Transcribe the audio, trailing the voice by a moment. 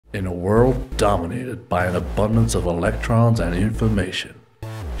In a world dominated by an abundance of electrons and information,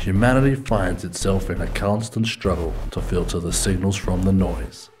 humanity finds itself in a constant struggle to filter the signals from the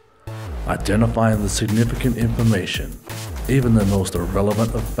noise. Identifying the significant information, even the most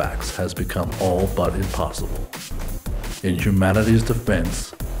irrelevant of facts, has become all but impossible. In humanity's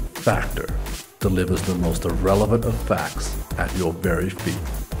defense, Factor delivers the most irrelevant of facts at your very feet.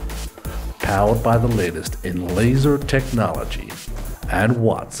 Powered by the latest in laser technology and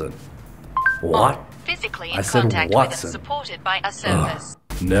Watson. What? Physically I in said contact with Watson. and supported by a surface.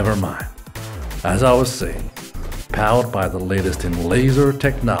 Never mind. As I was saying, powered by the latest in laser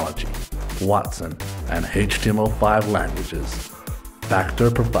technology, Watson, and HTML5 languages, Factor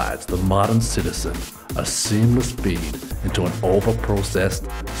provides the modern citizen a seamless feed into an over-processed,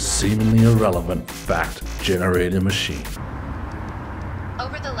 seemingly irrelevant fact-generating machine.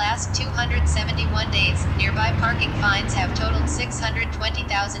 Over the last 271 days, nearby parking fines have totaled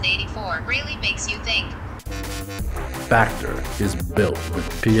 620,084. Really makes you think. Factor is built with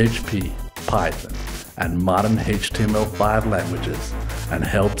PHP, Python, and modern HTML5 languages and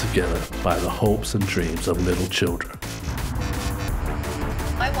held together by the hopes and dreams of little children.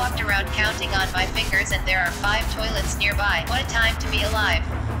 I walked around counting on my fingers and there are 5 toilets nearby. What a time to be alive.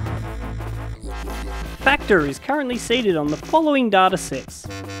 Factor is currently seeded on the following datasets,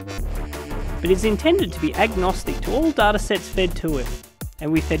 but is intended to be agnostic to all datasets fed to it,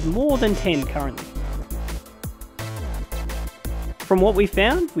 and we fed more than 10 currently. From what we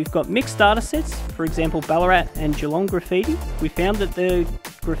found, we've got mixed datasets, for example Ballarat and Geelong graffiti. We found that the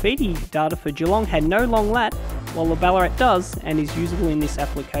graffiti data for Geelong had no long lat, while the Ballarat does and is usable in this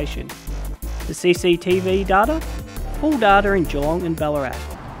application. The CCTV data, full data in Geelong and Ballarat.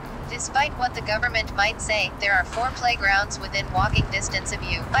 Despite what the government might say, there are 4 playgrounds within walking distance of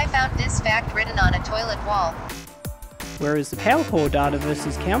you. I found this fact written on a toilet wall. Whereas the Power Core data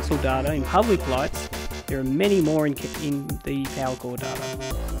versus council data in public lights, there are many more in the Power Core data.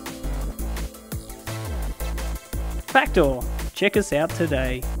 Factor, check us out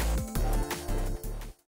today.